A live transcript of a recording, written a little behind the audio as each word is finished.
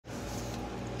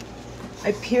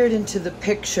I peered into the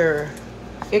picture.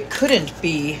 It couldn't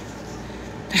be.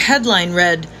 The headline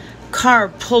read, "Car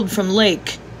pulled from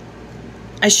lake."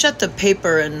 I shut the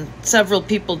paper and several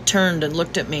people turned and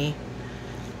looked at me.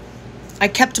 I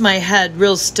kept my head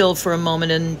real still for a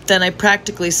moment, and then I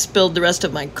practically spilled the rest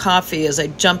of my coffee as I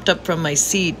jumped up from my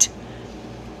seat.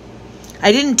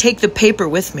 I didn't take the paper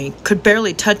with me, could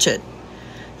barely touch it.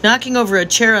 Knocking over a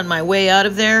chair on my way out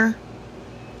of there,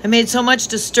 I made so much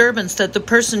disturbance that the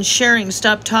person sharing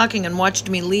stopped talking and watched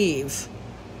me leave.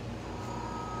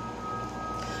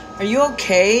 "Are you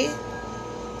okay?"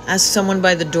 asked someone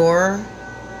by the door.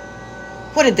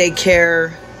 What did they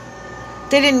care?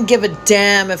 They didn't give a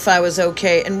damn if I was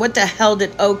okay, and what the hell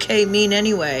did okay mean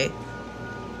anyway?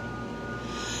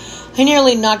 I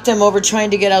nearly knocked them over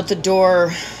trying to get out the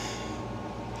door.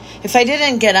 If I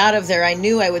didn't get out of there, I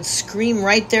knew I would scream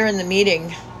right there in the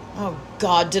meeting. Oh,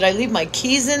 God, did I leave my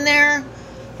keys in there?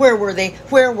 Where were they?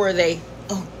 Where were they?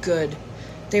 Oh, good.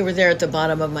 They were there at the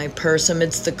bottom of my purse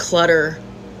amidst the clutter.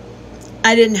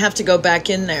 I didn't have to go back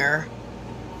in there.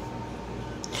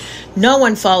 No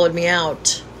one followed me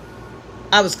out.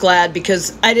 I was glad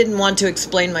because I didn't want to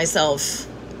explain myself.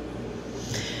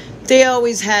 They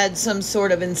always had some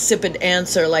sort of insipid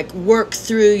answer like, "Work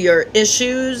through your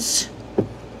issues."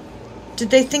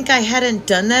 Did they think I hadn't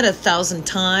done that 1,000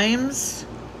 times?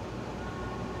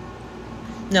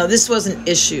 No, this wasn't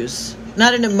issues,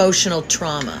 not an emotional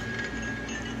trauma.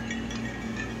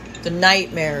 The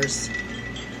nightmares,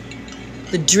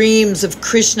 the dreams of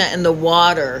Krishna and the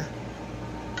water,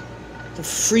 the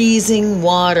freezing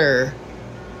water.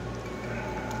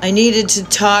 I needed to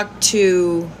talk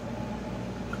to,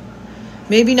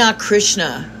 maybe not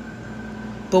Krishna,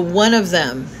 but one of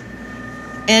them,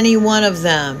 any one of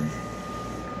them.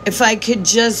 If I could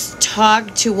just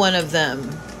talk to one of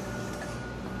them.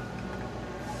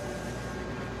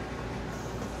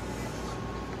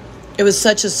 It was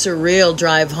such a surreal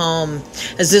drive home,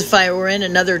 as if I were in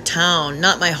another town,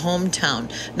 not my hometown,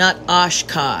 not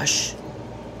Oshkosh.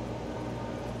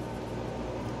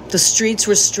 The streets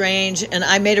were strange, and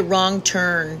I made a wrong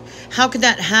turn. How could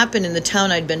that happen in the town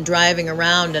I'd been driving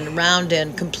around and around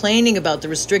in, complaining about the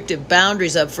restrictive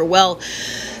boundaries of for, well,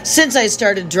 since I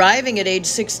started driving at age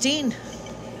 16?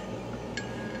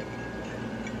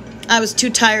 I was too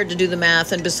tired to do the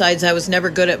math, and besides, I was never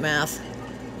good at math.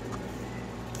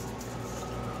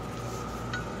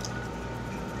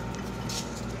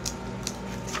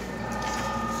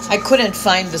 I couldn't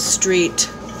find the street.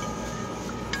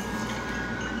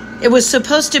 It was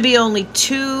supposed to be only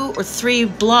 2 or 3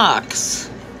 blocks.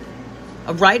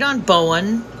 A right on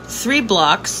Bowen, 3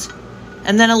 blocks,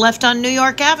 and then a left on New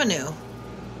York Avenue.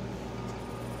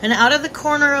 And out of the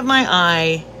corner of my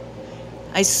eye,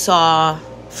 I saw,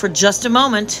 for just a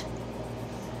moment,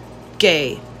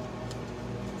 Gay,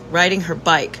 riding her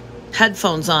bike,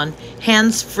 headphones on,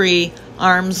 hands-free,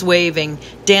 arms waving,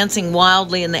 dancing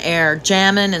wildly in the air,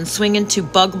 jamming and swinging to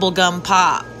bubblegum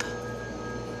pop.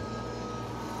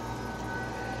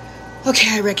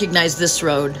 Okay, I recognized this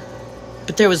road,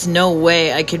 but there was no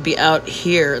way I could be out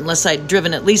here unless I'd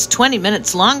driven at least 20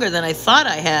 minutes longer than I thought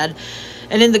I had,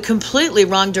 and in the completely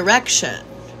wrong direction.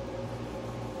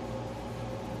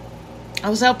 I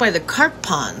was out by the carp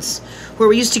ponds, where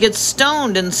we used to get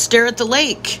stoned and stare at the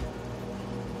lake.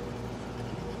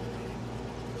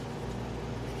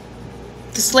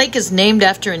 This lake is named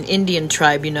after an Indian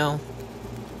tribe, you know.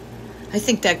 I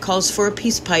think that calls for a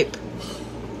peace pipe.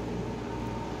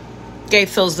 Gay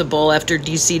fills the bowl after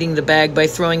de-seeding the bag by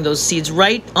throwing those seeds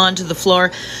right onto the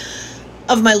floor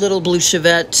of my little blue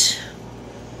Chevette.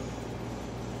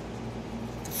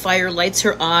 The fire lights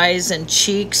her eyes and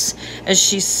cheeks as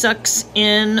she sucks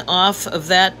in off of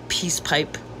that peace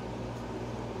pipe.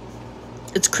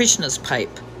 It's Krishna's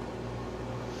pipe.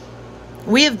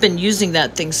 We have been using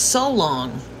that thing so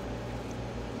long.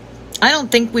 I don't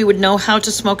think we would know how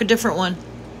to smoke a different one.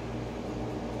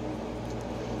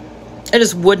 It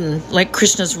is wooden, like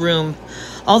Krishna's room.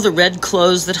 All the red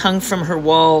clothes that hung from her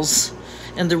walls,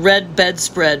 and the red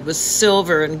bedspread with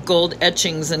silver and gold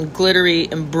etchings and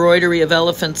glittery embroidery of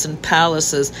elephants and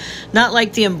palaces, not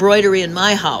like the embroidery in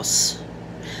my house,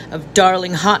 of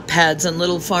darling hot pads and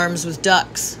little farms with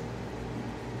ducks.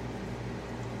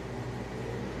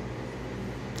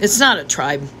 It's not a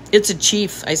tribe, it's a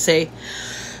chief, I say,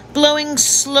 blowing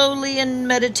slowly and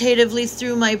meditatively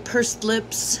through my pursed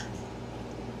lips.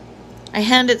 I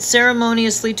hand it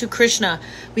ceremoniously to Krishna.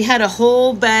 We had a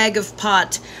whole bag of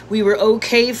pot. We were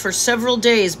okay for several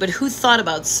days, but who thought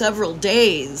about several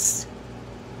days?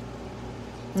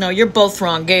 No, you're both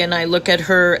wrong. Gay and I look at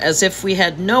her as if we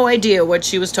had no idea what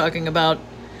she was talking about.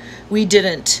 We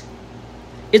didn't.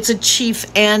 It's a chief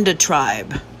and a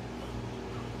tribe.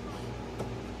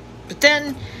 But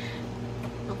then,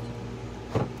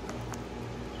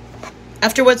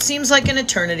 after what seems like an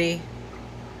eternity,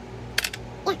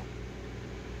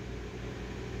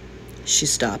 she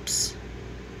stops.